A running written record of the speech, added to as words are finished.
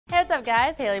What's up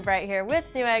guys, Hailey Bright here with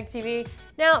Newegg TV.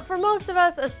 Now for most of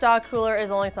us, a stock cooler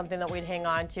is only something that we'd hang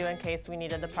on to in case we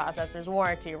needed the processor's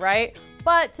warranty, right?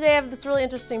 But today I have this really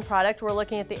interesting product. We're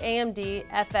looking at the AMD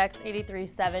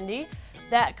FX-8370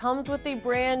 that comes with the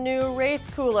brand new Wraith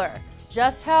Cooler.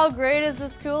 Just how great is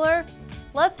this cooler?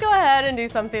 Let's go ahead and do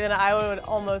something that I would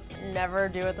almost never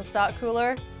do with the stock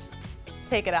cooler.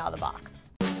 Take it out of the box.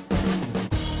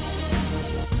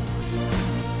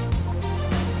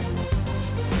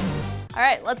 All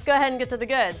right, let's go ahead and get to the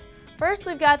goods. First,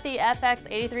 we've got the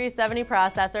FX-8370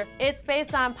 processor. It's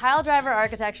based on pile driver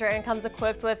architecture and comes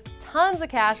equipped with tons of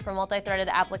cache for multi-threaded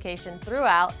application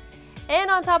throughout.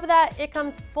 And on top of that, it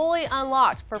comes fully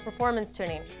unlocked for performance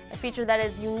tuning, a feature that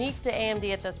is unique to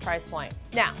AMD at this price point.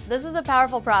 Now, this is a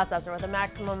powerful processor with a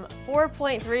maximum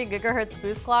 4.3 gigahertz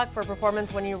boost clock for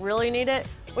performance when you really need it,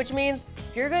 which means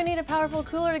you're going to need a powerful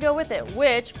cooler to go with it,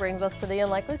 which brings us to the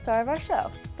unlikely star of our show,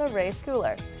 the Wraith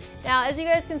Cooler. Now, as you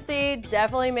guys can see,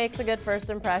 definitely makes a good first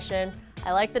impression.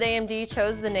 I like that AMD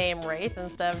chose the name Wraith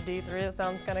instead of D3, that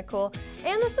sounds kind of cool.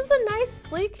 And this is a nice,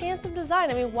 sleek, handsome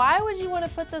design. I mean, why would you want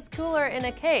to put this cooler in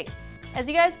a case? As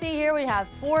you guys see here, we have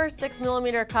 4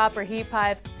 6mm copper heat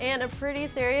pipes and a pretty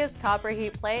serious copper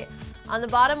heat plate. On the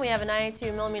bottom, we have a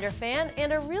 92mm fan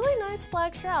and a really nice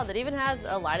black shroud that even has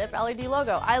a light-up LED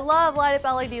logo. I love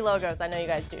light-up LED logos, I know you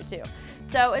guys do too.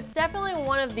 So it's definitely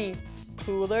one of the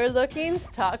cooler looking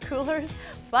stock coolers,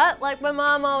 but like my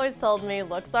mom always told me,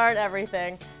 looks aren't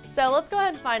everything. So let's go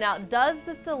ahead and find out, does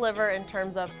this deliver in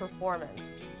terms of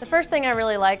performance? The first thing I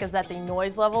really like is that the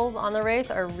noise levels on the Wraith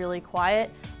are really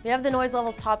quiet. We have the noise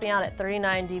levels topping out at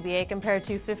 39 dBA compared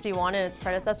to 51 in its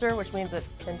predecessor, which means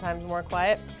it's 10 times more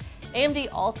quiet. AMD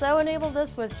also enabled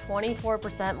this with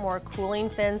 24% more cooling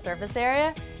fin surface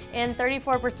area and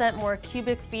 34% more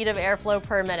cubic feet of airflow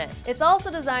per minute. It's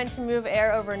also designed to move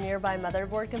air over nearby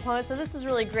motherboard components, so this is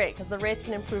really great because the Wraith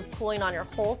can improve cooling on your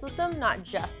whole system, not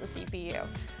just the CPU.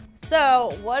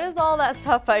 So what does all that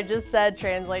stuff I just said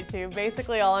translate to?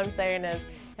 Basically all I'm saying is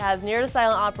it has near to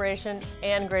silent operation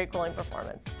and great cooling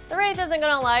performance. The Wraith isn't going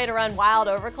to allow you to run wild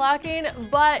overclocking,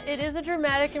 but it is a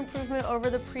dramatic improvement over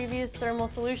the previous thermal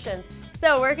solutions.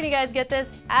 So where can you guys get this?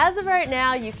 As of right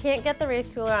now, you can't get the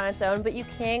Wraith Cooler on its own, but you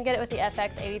can get it with the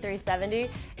FX-8370,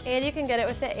 and you can get it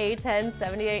with the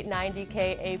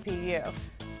A107890K APU.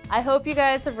 I hope you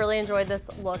guys have really enjoyed this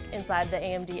look inside the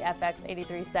AMD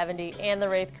FX-8370 and the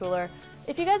Wraith Cooler.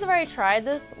 If you guys have already tried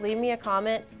this, leave me a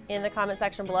comment in the comment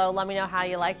section below. Let me know how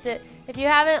you liked it. If you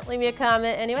haven't, leave me a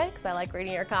comment anyway, because I like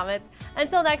reading your comments.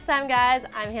 Until next time, guys,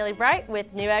 I'm Hailey Bright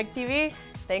with Newegg TV.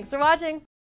 Thanks for watching.